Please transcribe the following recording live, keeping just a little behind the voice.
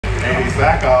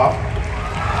back off.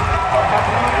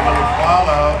 Emily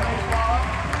Swallow.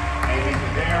 Amy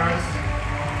Sedaris.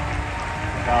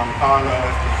 Carlo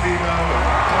Esposito.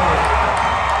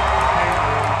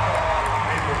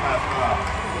 Pedro Pascal.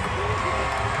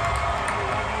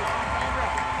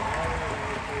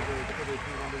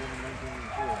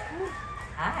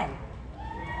 Hi.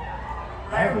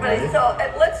 Hi, everybody. So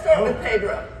let's start with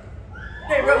Pedro.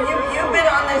 Pedro, you've been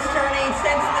on this journey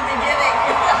since the beginning.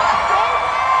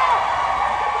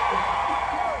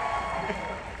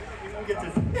 We don't get to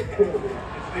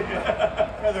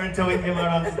rather until we came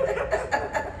out on stage.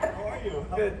 How are you?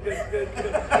 Good. It's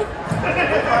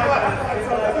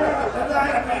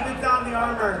on the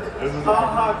armor. All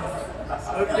hugs.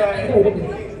 Okay.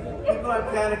 People are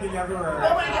panicking everywhere.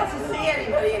 Nobody gets to see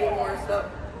anybody anymore, so.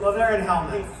 Well, they're in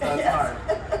helmets. That's hard.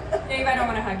 Dave, I don't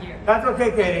want to hug you. That's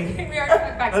okay, Katie. We already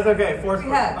went back. That's okay. We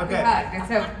hug, Okay. we hug.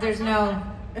 So there's no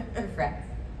friends.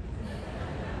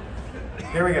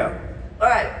 Here we go. All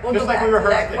right, we'll Just go like back we to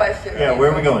rehearsed that it. question. Yeah, where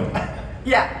are we going?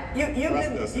 Yeah, you've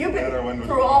been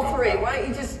through all three. Why don't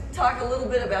you just talk a little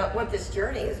bit about what this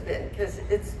journey has been? Because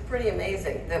it's pretty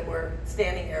amazing that we're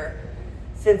standing here.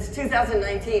 Since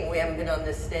 2019, we haven't been on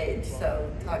this stage. So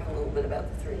talk a little bit about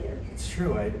the 3 years. It's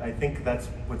true. I think that's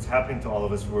what's happening to all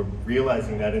of us. We're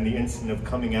realizing that in the instant of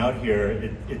coming out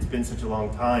here, it's been such a long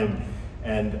time,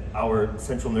 and our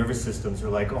central nervous systems are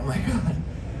like, oh my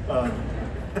God.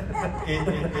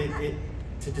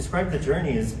 To describe the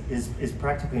journey is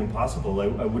practically impossible.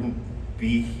 I wouldn't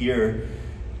be here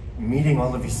meeting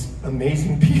all of these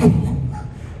amazing people.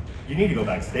 You need to go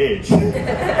backstage.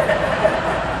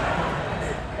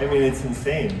 I mean, it's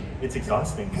insane. It's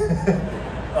exhausting.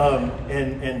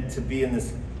 And to be in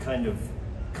this kind of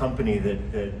company that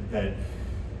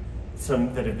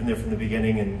have been there from the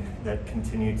beginning and that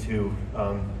continue to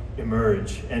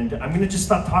emerge. And I'm going to just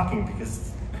stop talking because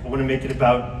I want to make it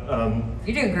about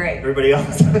You're doing great. everybody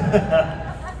else.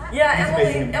 Yeah,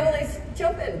 Emily,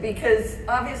 jump in, because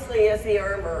obviously as the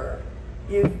armorer,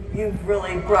 you've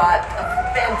really brought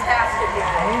a fantastic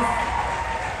event.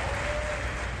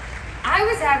 I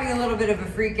was having a little bit of a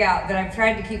freak out that I've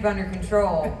tried to keep under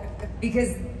control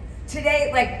because today,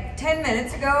 like 10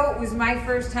 minutes ago, was my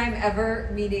first time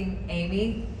ever meeting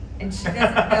Amy, and she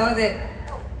doesn't know that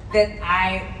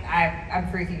I'm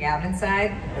freaking out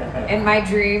inside. And my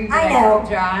dream that I told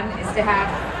John is to have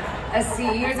a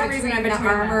scene between the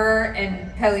armorer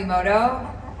and Pelimoto.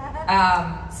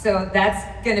 So that's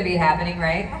gonna be happening,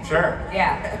 right? Sure.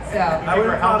 Yeah. So I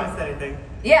wouldn't promise anything.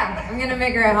 yeah, I'm gonna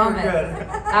make her a helmet. Good.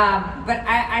 But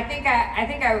I think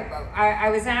I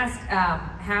was asked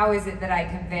how is it that I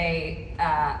convey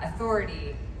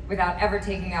authority without ever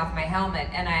taking off my helmet,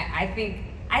 and I think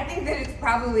that it's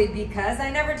probably because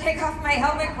I never take off my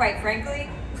helmet, quite frankly,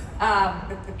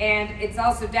 and it's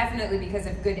also definitely because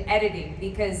of good editing.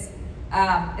 Because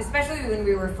especially when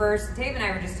we were first, Dave and I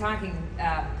were just talking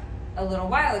a little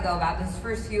while ago about those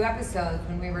first few episodes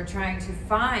when we were trying to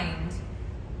find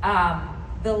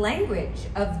the language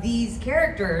of these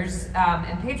characters,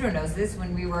 and Pedro knows this,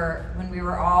 when we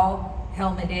were all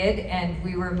helmeted and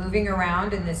we were moving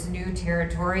around in this new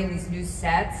territory, these new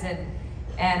sets,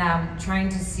 and trying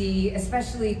to see,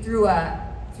 especially through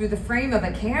the frame of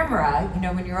a camera, you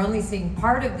know, when you're only seeing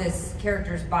part of this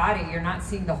character's body, you're not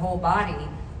seeing the whole body.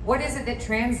 What is it that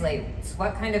translates?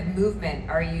 What kind of movement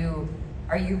are you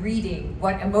reading?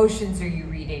 What emotions are you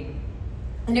reading?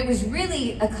 And it was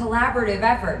really a collaborative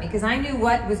effort because I knew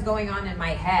what was going on in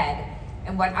my head,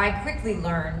 and what I quickly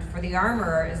learned for the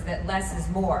armorer is that less is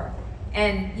more.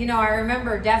 And you know, I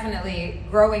remember definitely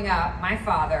growing up, my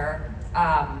father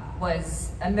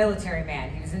was a military man.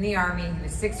 He was in the Army, he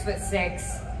was 6'6",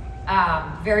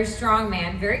 very strong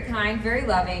man, very kind, very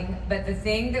loving. But the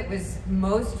thing that was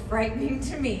most frightening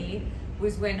to me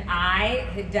was when I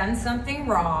had done something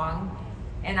wrong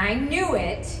and I knew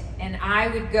it, and I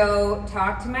would go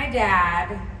talk to my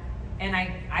dad, and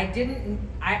I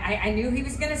knew he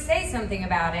was gonna say something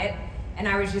about it, and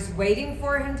I was just waiting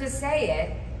for him to say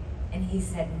it, and he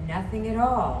said nothing at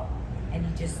all, and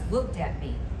he just looked at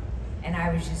me, and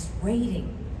I was just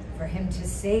waiting for him to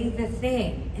say the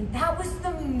thing, and that was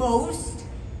the most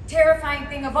terrifying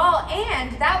thing of all,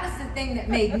 and that was the thing that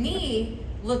made me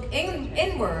look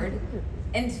inward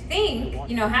and think,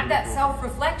 you know, have that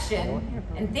self-reflection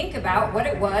and think about what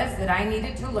it was that I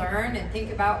needed to learn, and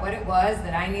think about what it was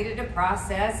that I needed to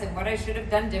process and what I should have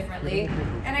done differently.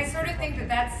 And I sort of think that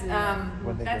that's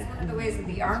one of the ways that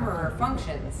the armorer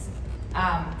functions.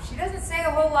 She doesn't say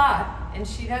a whole lot, and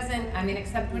she doesn't,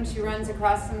 except when she runs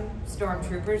across some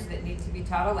stormtroopers that need to be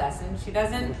taught a lesson, she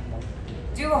doesn't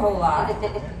do a whole lot.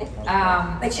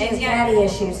 But she has daddy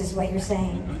issues, is what you're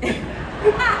saying. Baby.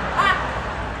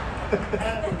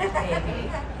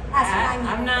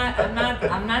 I'm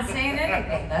not saying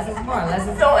anything. Less is more. Less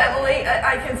is So Emily,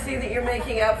 I can see that you're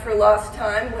making up for lost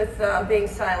time with being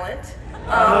silent.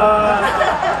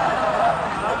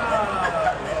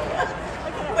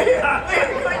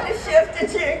 We're going to shift to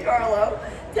Giancarlo.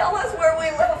 Tell us where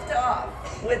we left off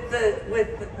with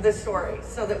the story,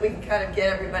 so that we can kind of get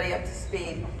everybody up to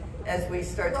speed as we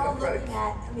start to approach. Looking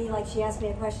at me like she asked me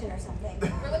a question or something.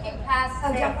 We're looking past.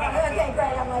 Okay,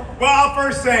 great. I'm like. Well, I'll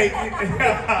first say,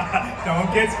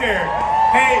 don't get scared.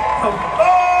 Hey,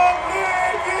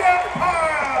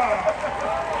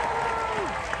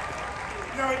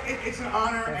 it's an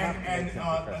honor and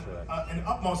an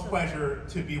utmost pleasure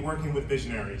to be working with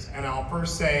visionaries. And I'll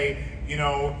first say,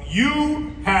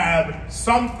 you have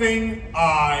something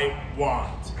I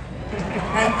want.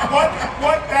 And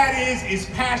what that is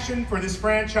passion for this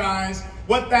franchise.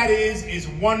 What that is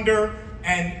wonder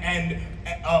and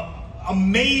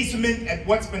amazement at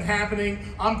what's been happening.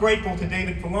 I'm grateful to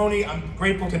David Filoni, I'm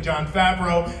grateful to Jon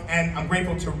Favreau, and I'm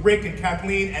grateful to Rick and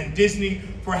Kathleen and Disney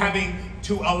for having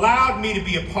to allow me to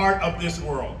be a part of this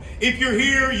world. If you're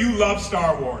here, you love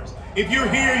Star Wars. If you're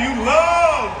here, you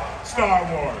love Star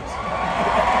Wars.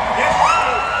 Yes,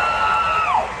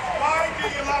 why do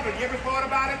you love it? You ever thought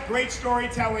about it? Great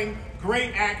storytelling,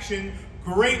 great action,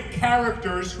 great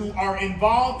characters who are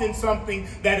involved in something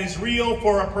that is real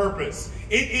for a purpose.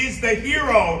 It is the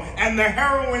hero and the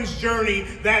heroine's journey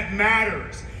that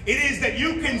matters. It is that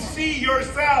you can see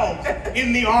yourselves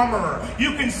in the armorer.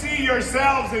 You can see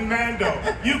yourselves in Mando.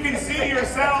 You can see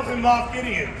yourselves in Moff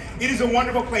Gideon. It is a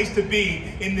wonderful place to be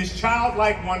in this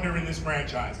childlike wonder in this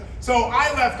franchise. So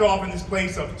I left off in this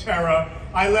place of terror.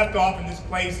 I left off in this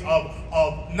place of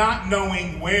not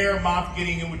knowing where Moff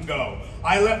Gideon would go.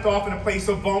 I left off in a place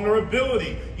of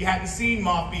vulnerability. You hadn't seen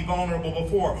Moff be vulnerable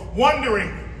before.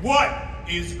 Wondering what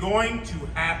is going to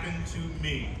happen to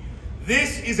me.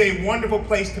 This is a wonderful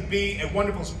place to be, a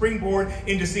wonderful springboard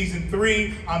into season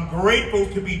 3. I'm grateful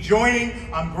to be joining.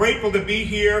 I'm grateful to be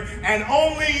here. And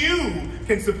only you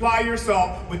can supply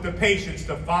yourself with the patience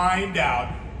to find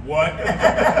out what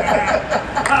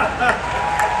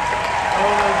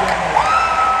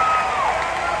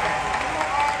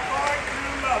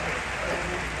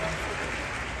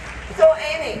So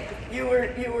Amy, you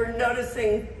were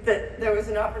noticing that there was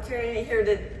an opportunity here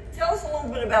to tell us a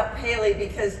little bit about Paley,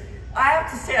 because I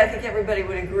have to say I think everybody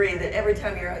would agree that every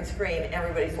time you're on screen,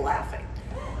 everybody's laughing.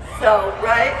 So,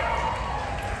 right?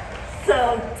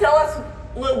 So tell us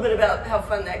a little bit about how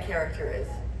fun that character is.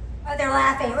 Oh, they're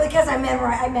laughing because I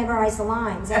memorize the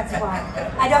lines. That's why.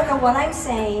 I don't know what I'm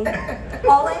saying.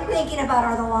 All I'm thinking about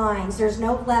are the lines. There's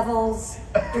no levels.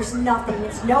 There's nothing.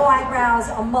 It's no eyebrows,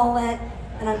 a mullet,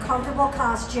 an uncomfortable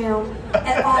costume,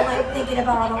 and all I'm thinking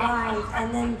about are the lines.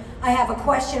 And then I have a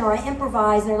question or I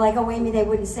improvise, and they're like, "Oh, Amy, they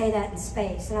wouldn't say that in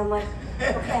space." And I'm like,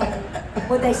 "Okay."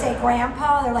 Would they say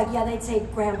grandpa? They're like, "Yeah, they'd say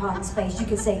grandpa in space. You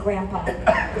can say grandpa." And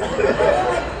then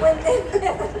when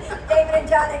David and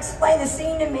John explain the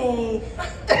scene to me,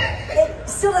 it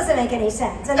still doesn't make any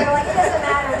sense. And they're like, "It doesn't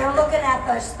matter. They're looking at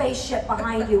the spaceship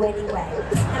behind you anyway."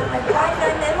 And I'm like, "Why did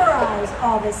I memorize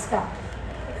all this stuff?"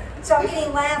 So I'm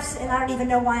getting laughs, and I don't even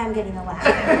know why I'm getting the laugh.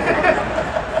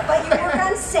 But you work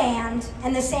on sand,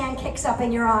 and the sand kicks up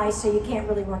in your eyes, so you can't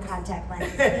really wear contact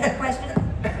lenses. You have a question?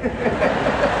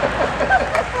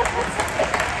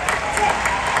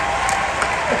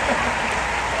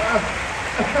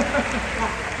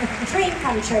 Dream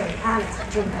come true, honest,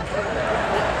 dream come true.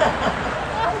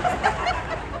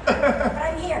 But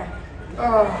I'm here.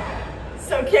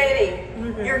 So Katie,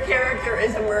 your character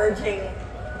is emerging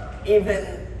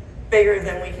even bigger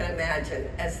than we can imagine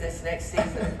as this next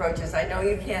season approaches. I know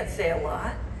you can't say a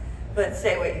lot, but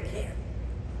say what you can.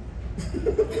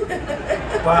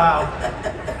 Wow.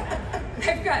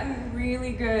 I've gotten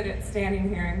really good at standing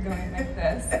here and going like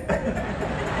this.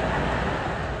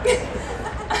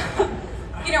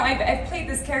 I've played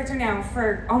this character now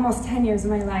for almost 10 years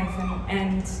of my life,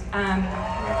 and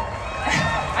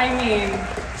I mean,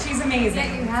 she's amazing.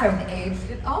 Yet you haven't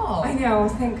aged at all. I know,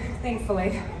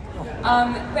 thankfully.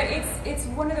 But it's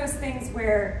one of those things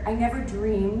where I never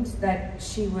dreamed that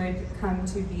she would come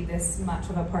to be this much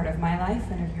of a part of my life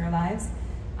and of your lives.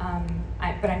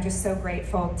 But I'm just so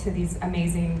grateful to these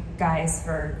amazing guys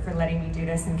for letting me do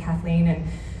this, and Kathleen, and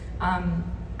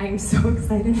I'm so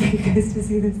excited for you guys to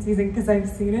see this season because I've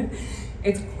seen it.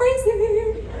 It's crazy.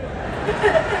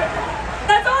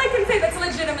 That's all I can say. That's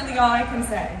legitimately all I can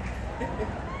say.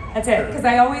 That's it, because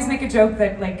I always make a joke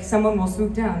that like someone will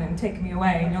swoop down and take me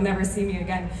away and you'll never see me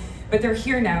again. but they're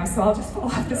here now, so I'll just fall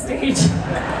off the stage.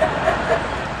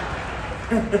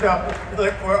 So,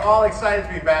 look, we're all excited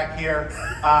to be back here.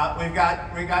 We've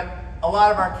got a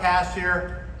lot of our cast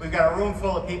here. We've got a room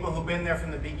full of people who've been there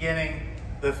from the beginning.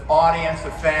 The audience,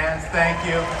 the fans, thank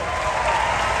you.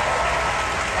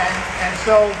 And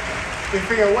so we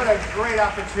figure what a great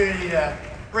opportunity to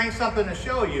bring something to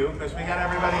show you, because we got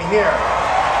everybody here.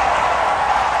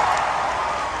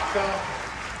 So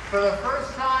for the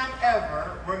first time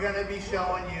ever, we're going to be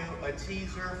showing you a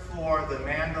teaser for The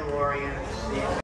Mandalorian season